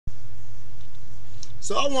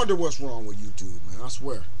So I wonder what's wrong with YouTube, man. I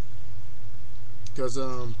swear. Because,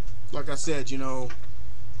 like I said, you know,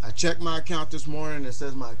 I checked my account this morning and it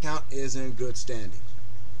says my account is in good standing.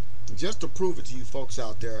 And just to prove it to you folks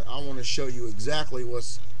out there, I want to show you exactly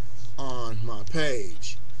what's on my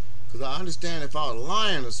page. Because I understand if I was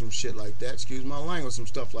lying or some shit like that, excuse my language, some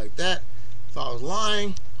stuff like that, if I was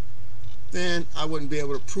lying, then I wouldn't be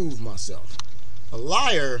able to prove myself. A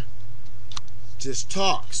liar just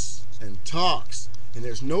talks and talks, and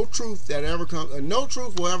there's no truth that ever comes. No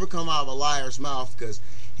truth will ever come out of a liar's mouth because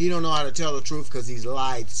he don't know how to tell the truth because he's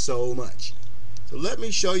lied so much. So let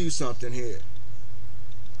me show you something here.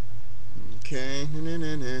 Okay,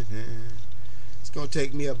 it's gonna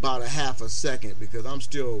take me about a half a second because I'm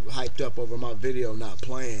still hyped up over my video not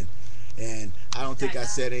playing, and I don't think I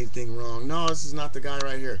said anything wrong. No, this is not the guy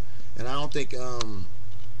right here, and I don't think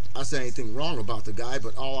I said anything wrong about the guy.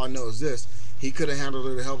 But all I know is this: he could have handled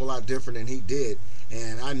it a hell of a lot different than he did.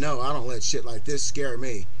 And I know I don't let shit like this scare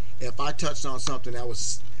me. If I touched on something that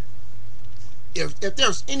was, if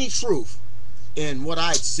there's any truth in what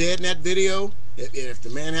I said in that video, if the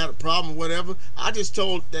man had a problem or whatever, I just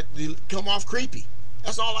told that he come off creepy.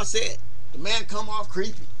 That's all I said. The man come off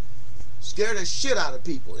creepy. Scare the shit out of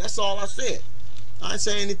people. That's all I said. I didn't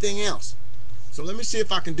say anything else. So let me see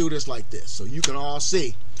if I can do this like this so you can all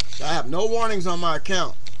see. I have no warnings on my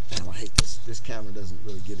account. Damn, I hate this. This camera doesn't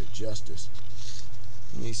really give it justice.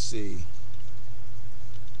 Let me see.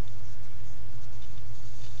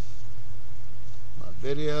 My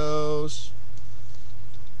videos.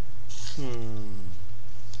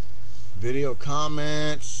 Video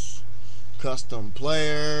comments. Custom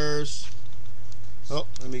players. Oh,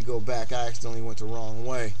 let me go back. I accidentally went the wrong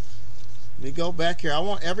way. Let me go back here. I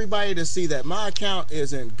want everybody to see that my account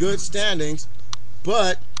is in good standings,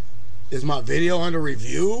 but is my video under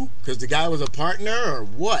review because the guy was a partner or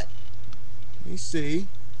what? Let me see.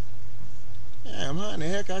 Damn, how in the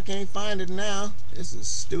heck I can't find it now? This is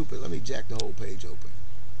stupid. Let me jack the whole page open.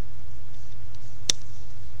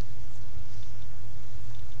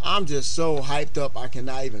 I'm just so hyped up I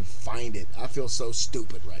cannot even find it. I feel so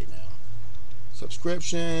stupid right now.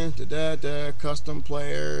 Subscriptions, custom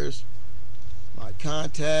players, my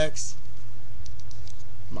contacts,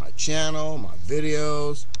 my channel, my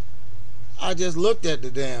videos. I just looked at the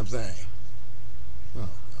damn thing. Oh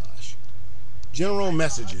gosh. General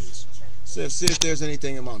messages. See if there's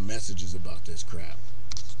anything in my messages about this crap.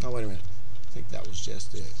 No, wait a minute. I think that was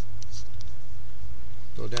just it.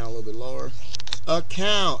 Go down a little bit lower.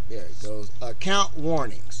 Account. There it goes. Account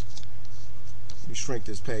warnings. Let me shrink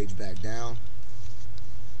this page back down.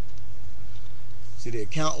 See the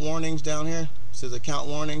account warnings down here? It says account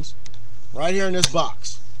warnings. Right here in this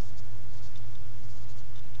box.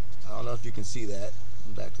 I don't know if you can see that.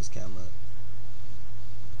 I'll back this camera up.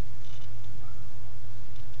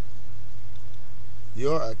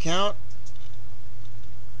 Your account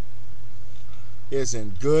is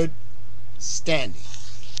in good standing.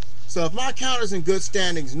 So if my account is in good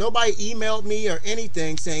standings, nobody emailed me or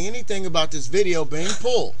anything saying anything about this video being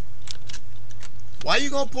pulled. Why are you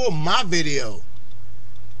gonna pull my video?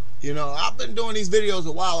 You know, I've been doing these videos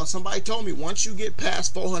a while, and somebody told me once you get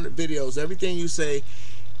past 400 videos, everything you say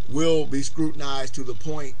will be scrutinized to the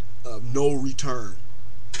point of no return.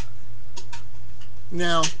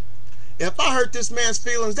 Now, if I hurt this man's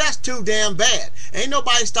feelings, that's too damn bad. Ain't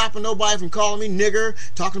nobody stopping nobody from calling me nigger,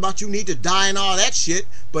 talking about you need to die and all that shit.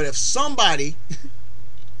 But if somebody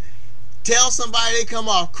tells somebody they come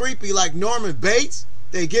off creepy like Norman Bates,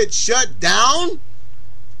 they get shut down,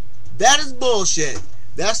 that is bullshit.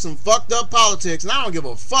 That's some fucked up politics, and I don't give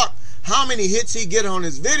a fuck how many hits he get on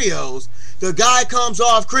his videos. The guy comes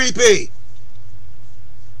off creepy.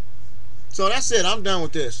 So that's it. I'm done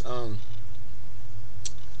with this. I'm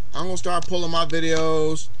going to start pulling my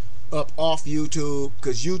videos up off YouTube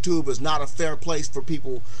because YouTube is not a fair place for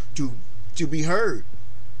people to be heard.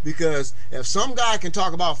 Because if some guy can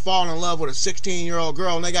talk about falling in love with a 16-year-old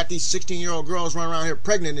girl, and they got these 16-year-old girls running around here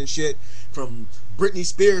pregnant and shit, from Britney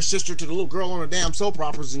Spears' sister to the little girl on the damn soap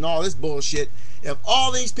operas and all this bullshit, if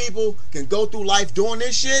all these people can go through life doing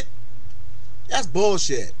this shit, that's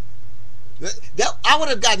bullshit. That I would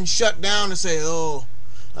have gotten shut down and say, oh,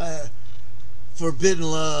 forbidden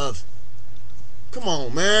love. Come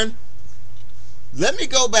on, man. Let me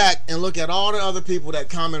go back and look at all the other people that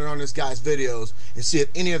commented on this guy's videos and see if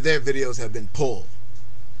any of their videos have been pulled.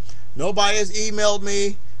 Nobody has emailed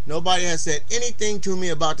me. Nobody has said anything to me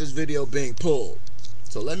about this video being pulled.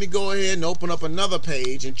 So let me go ahead and open up another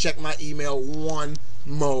page and check my email one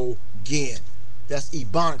more again. That's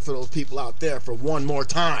Ebonic for those people out there for one more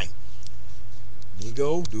time. Let me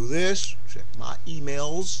go do this. Check my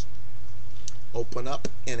emails. Open up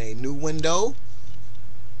in a new window.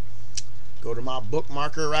 Go to my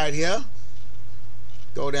bookmarker right here.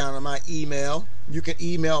 Go down to my email. You can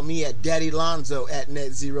email me at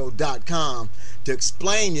daddylonzo@netzero.com to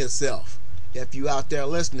explain yourself. If you out there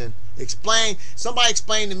listening, somebody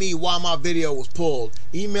explain to me why my video was pulled.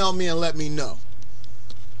 Email me and let me know.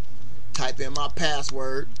 Type in my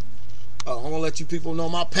password. I'm going to let you people know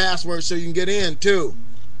my password so you can get in too.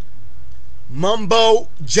 Mumbo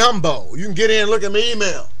Jumbo. You can get in and look at my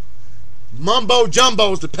email. Mumbo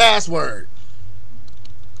Jumbo is the password.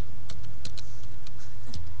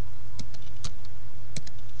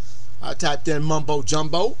 I typed in Mumbo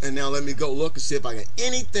Jumbo, and now let me go look and see if I got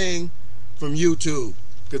anything from YouTube,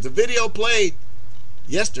 because the video played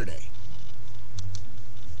yesterday.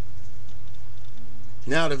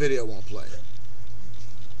 Now the video won't play.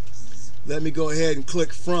 Let me go ahead and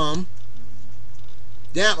click from.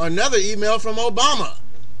 Damn, another email from Obama.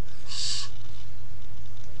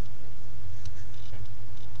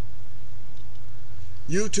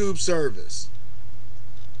 YouTube service.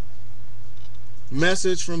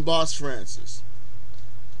 Message from Boss Francis.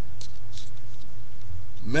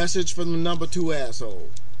 Message from the number 2 asshole.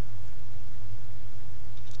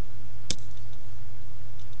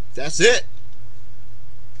 That's it.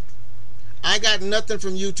 I ain't got nothing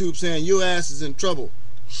from YouTube saying your ass is in trouble.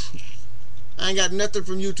 I ain't got nothing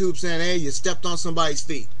from YouTube saying, hey, you stepped on somebody's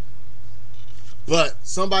feet. But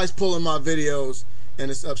somebody's pulling my videos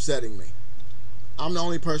and it's upsetting me. I'm the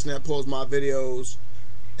only person that pulls my videos,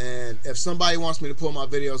 and if somebody wants me to pull my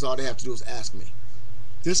videos, all they have to do is ask me.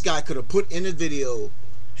 This guy could have put in a video,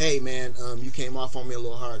 hey man, you came off on me a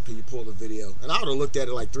little hard because you pulled the video. And I would have looked at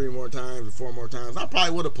it like 3 more times or 4 more times. I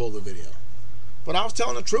probably would have pulled the video. But I was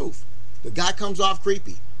telling the truth. The guy comes off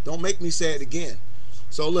creepy. Don't make me say it again.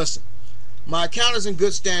 So listen, my account is in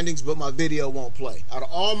good standings, but my video won't play. Out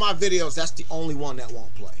of all my videos, that's the only one that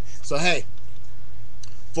won't play. So hey,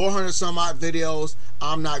 400 some odd videos,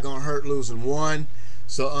 I'm not gonna hurt losing one.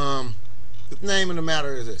 So the name of the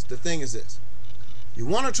matter is this. The thing is this. You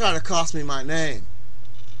want to try to cost me my name.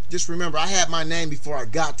 Just remember, I had my name before I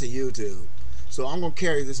got to YouTube. So I'm gonna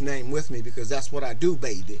carry this name with me because that's what I do,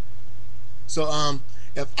 baby. So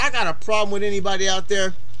if I got a problem with anybody out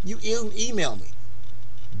there, you email me.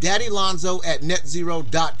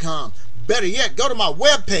 daddylonzo@netzero.com. Better yet, go to my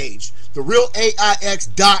webpage,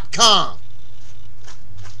 therealaix.com.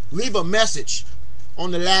 Leave a message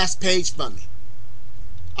on the last page for me.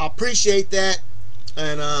 I appreciate that.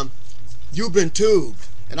 And you've been tubed.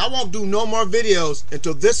 And I won't do no more videos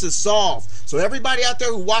until this is solved. So everybody out there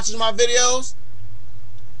who watches my videos,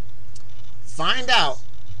 find out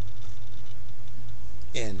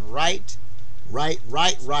and write it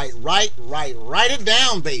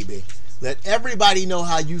down, baby. Let everybody know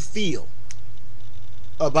how you feel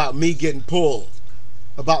about me getting pulled,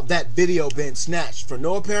 about that video being snatched for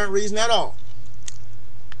no apparent reason at all.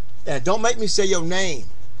 And don't make me say your name,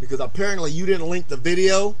 because apparently you didn't link the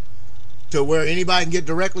video to where anybody can get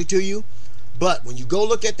directly to you. But when you go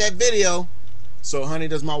look at that video, so honey,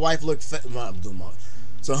 does my wife look fat?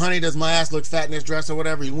 So honey, does my ass look fat in this dress or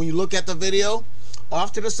whatever? When you look at the video,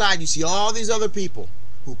 off to the side, you see all these other people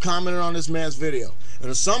who commented on this man's video.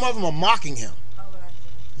 And some of them are mocking him.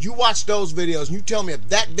 You watch those videos and you tell me if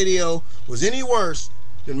that video was any worse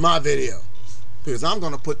than my video. Because I'm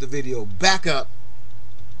going to put the video back up.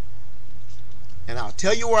 And I'll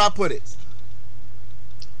tell you where I put it.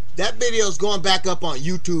 That video is going back up on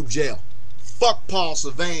YouTube jail. Fuck Paul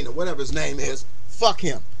Sylvain or whatever his name is. Fuck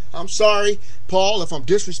him. I'm sorry, Paul, if I'm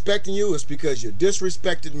disrespecting you, it's because you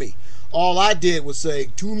disrespected me. All I did was say,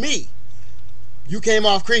 to me, you came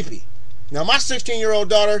off creepy. Now, my 16-year-old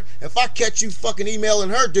daughter, if I catch you fucking emailing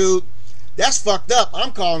her, dude, that's fucked up.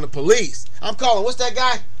 I'm calling the police. I'm calling, what's that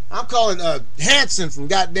guy? I'm calling Hanson from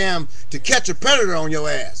goddamn To Catch a Predator on your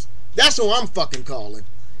ass. That's who I'm fucking calling.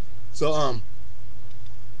 So,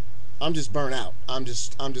 I'm just burnt out. I'm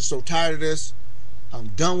just so tired of this. I'm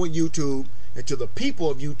done with YouTube. And to the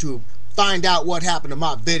people of YouTube, find out what happened to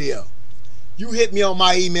my video. You hit me on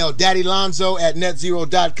my email,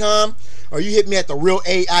 daddylonzo@netzero.com, or you hit me at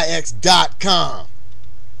therealaix.com.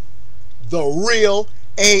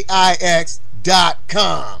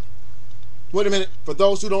 Therealaix.com. Wait a minute. For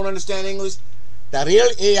those who don't understand English,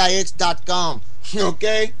 therealaix.com.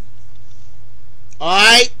 Okay?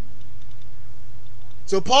 Alright?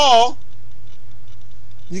 So, Paul,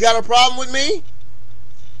 you got a problem with me?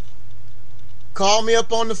 Call me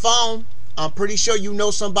up on the phone. I'm pretty sure you know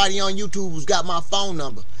somebody on YouTube who's got my phone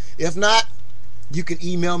number. If not, you can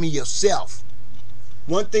email me yourself.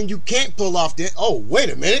 One thing you can't pull off there. Oh, wait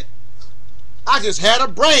a minute. I just had a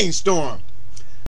brainstorm.